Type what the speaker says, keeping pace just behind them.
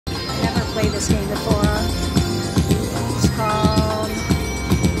this game before. It's called,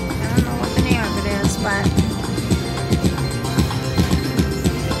 I don't know what the name of it is, but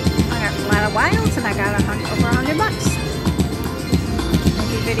I got a lot of wilds and I got over $100.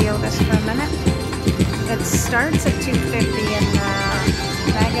 Maybe video this for a minute. It starts at $250 and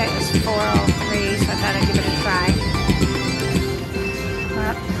the mega is $403, so I thought I'd give it a try.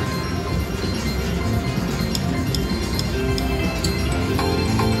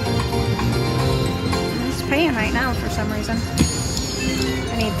 It's paying right now for some reason.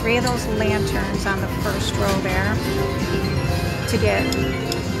 I need 3 of those lanterns on the first row there to get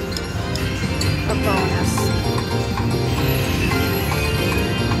a bonus.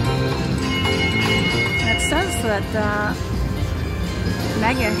 It says that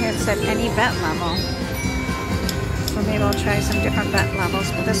mega hits at any bet level. So maybe I'll try some different bet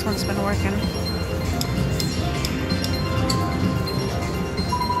levels, but this one's been working.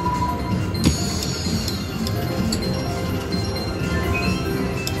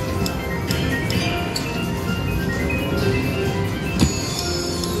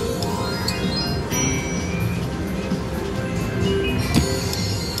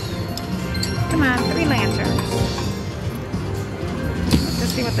 Come on, 3 lanterns.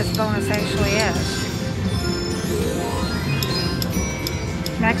 Let's see what this bonus actually is.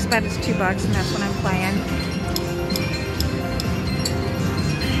 Max bet is $2 and that's what I'm playing.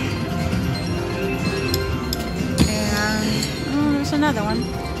 And oh, there's another one.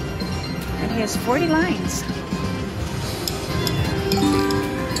 It has 40 lines.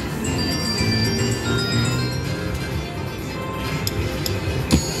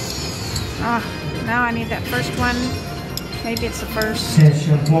 Oh, now I need that first one. Maybe it's the first.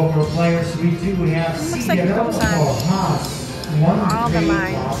 Attention, poker players. We do have looks like it goes on all the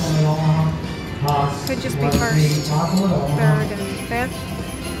lines. Could just be first, third, and fifth.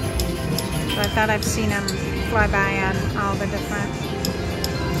 So I thought I've seen them fly by on all the different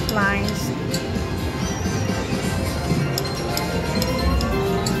lines.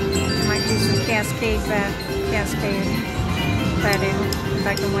 Might do some cascade betting if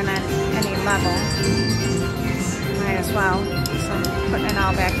I can win on any level. Might as well. So I'm putting it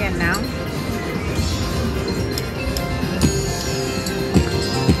all back in now.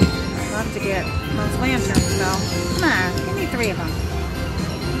 To get those lanterns though. Come on, give me 3 of them.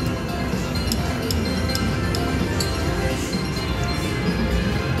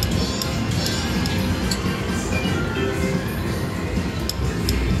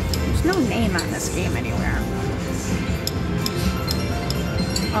 There's no name on this game anywhere.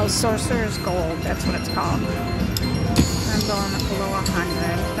 Oh, Sorcerer's Gold, that's what it's called. I'm going below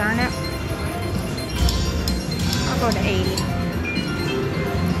 100. Darn it. I'll go to 80.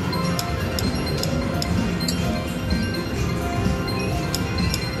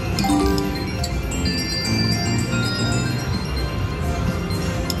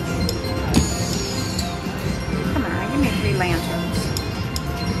 Lanterns.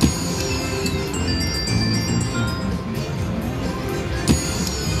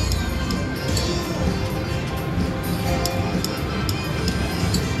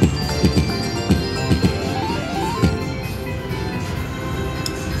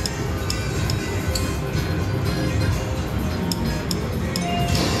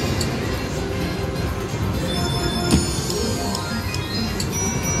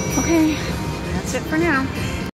 Okay, that's it for now.